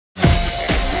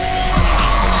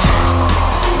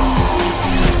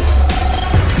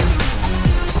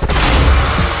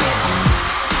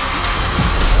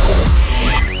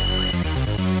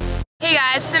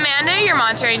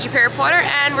Monster Energy Peer Reporter,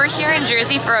 and we're here in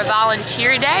Jersey for a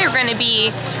volunteer day. We're going to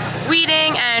be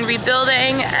weeding and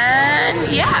rebuilding, and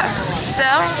yeah, so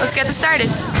let's get this started.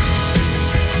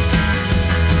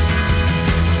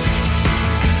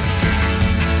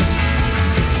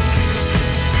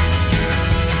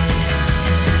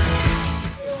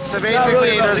 So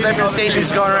basically, there's different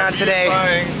stations going around today,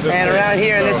 and around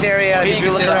here in this area, if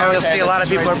you look around, you'll see a lot of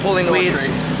people are pulling weeds.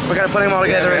 We're going to put them all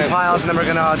together in piles, and then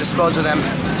we're going to dispose of them.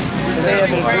 They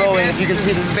have been growing. If you can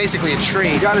see, this is basically a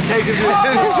tree. You got to take it in.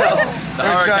 The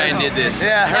hurricane did this.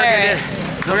 Yeah, hurricane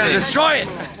did. We're going to destroy it.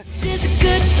 This is a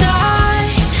good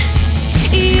sign.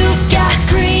 You've got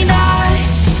green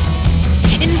eyes,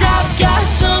 and I've got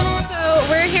some. So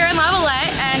we're here in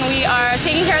Lavalette, and we are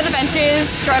taking care of the benches,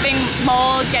 scrubbing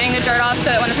mold, getting the dirt off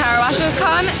so that when the power washers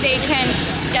come, they can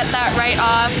get that right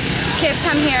off. Kids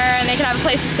come here and they can have a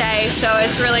place to stay, so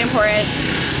it's really important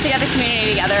to get the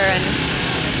community together and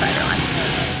just for everyone.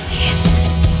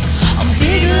 On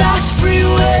big lots,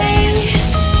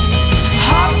 freeways,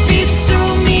 heartbeats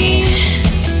through me,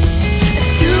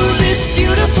 through this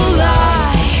beautiful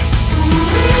life.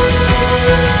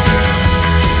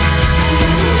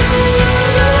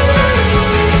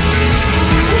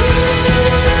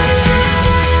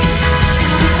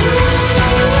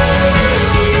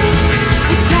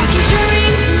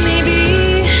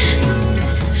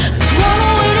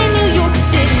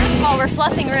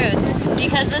 Fluffing roots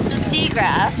because this is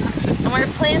seagrass, and we're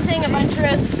planting a bunch of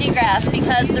rows of seagrass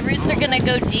because the roots are going to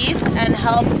go deep and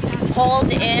help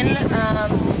hold in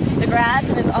the grass,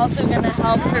 and it's also going to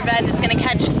help prevent, it's going to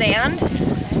catch sand,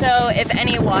 so if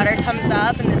any water comes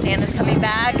up and the sand is coming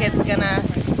back, it's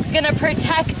gonna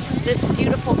protect this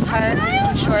beautiful park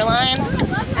and shoreline,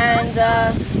 and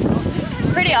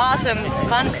it's pretty awesome,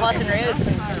 fun fluffing roots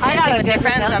and planting with your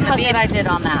friends on the beach. I did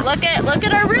on that. Look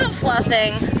at our root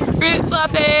fluffing. Root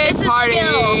fluffing This is party.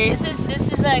 skill. This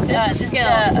is skill.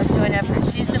 a joint effort.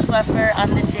 She's the fluffer,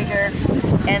 I'm the digger,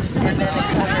 and then the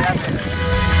cover up.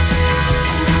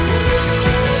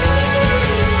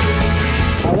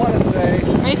 I want to say,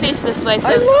 Let me face this way. So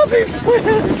I love these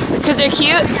plants. because they're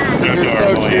cute. They're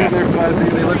so cute and they're fuzzy.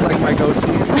 They look like my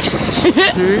goatee.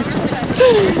 See?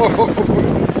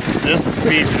 This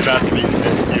beach is about to be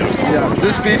this beautiful. Yeah,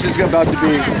 this beach is about to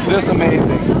be this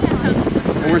amazing.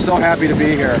 And we're so happy to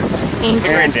be here. It's a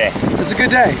great day. It's a good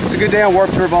day. It's a good day on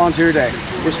Warped Tour Volunteer Day.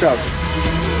 We're stoked.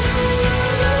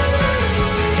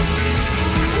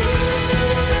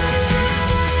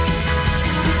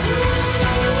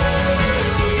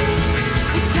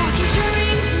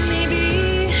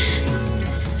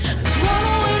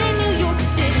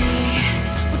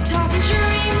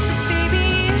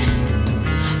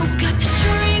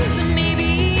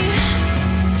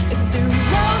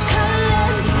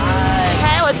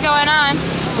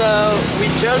 So we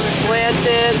just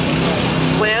planted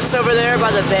plants over there by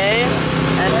the bay,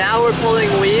 and now we're pulling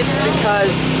weeds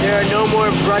because there are no more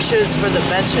brushes for the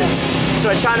benches. So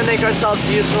we're trying to make ourselves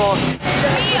useful.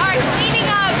 We are cleaning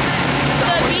up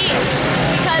the beach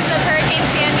because of Hurricane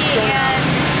Sandy, and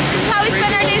this is how we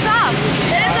spend our days off.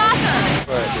 It is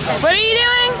awesome. What are you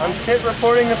doing? I'm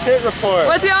reporting the pit report.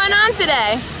 What's going on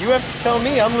today? You have to tell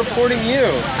me. I'm reporting you.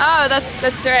 Oh, that's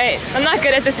right. I'm not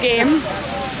good at this game.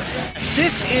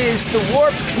 This is the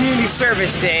Warp Community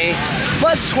Service Day.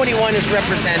 Buzz 21 is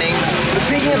representing. We're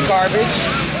picking up garbage.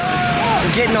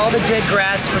 We're getting all the dead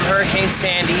grass from Hurricane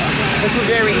Sandy. Because we're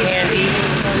very handy.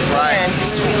 Right. And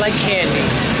it's sweet like candy.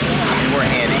 We're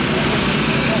handy.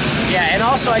 Yeah, and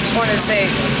also I just wanted to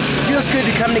say, it feels good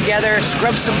to come together,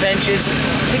 scrub some benches,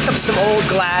 pick up some old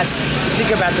glass,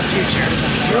 think about the future.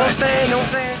 You know what I'm saying? You know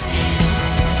what I'm saying?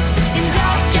 And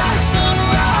I've got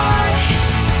sunrise.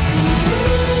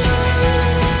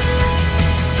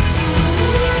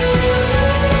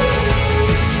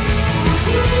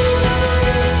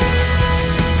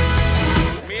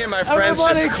 My friends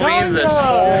just cleaned this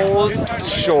whole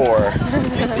shore.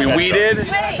 We weeded.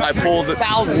 I pulled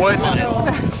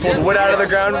wood out of the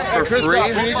ground for free.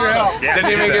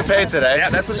 Didn't even get paid today. Yeah,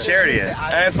 that's what charity is.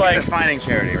 And it's like defining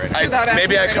charity right now.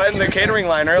 maybe I cut in the catering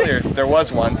line earlier. There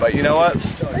was one, but you know what?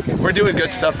 We're doing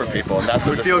good stuff for people, and that's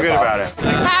what We feel good about it.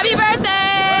 Happy birthday!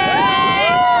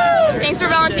 Thanks for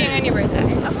volunteering on your birthday.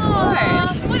 Of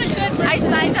course. What a good birthday. I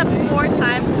signed up 4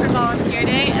 times for Volunteer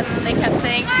Day, and then they kept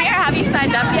saying, Sierra, have you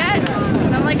signed up yet?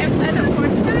 And I'm like, I've signed up 4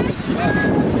 times.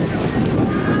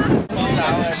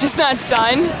 It's just not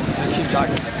done. Just keep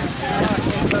talking.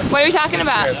 What are we talking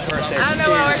about? Sarah's birthday. I don't know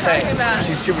what we're talking about.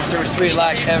 She's super, super sweet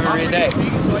like every day.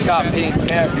 She's got pink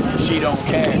hair. She don't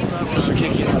care. She'll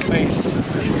kick you in the face.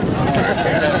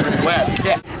 Everywhere.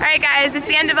 Yeah. Alright guys, it's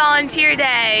the end of Volunteer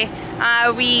Day.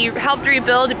 We helped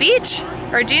rebuild a beach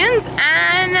or dunes,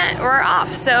 and we're off.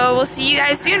 So we'll see you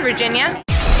guys soon, Virginia.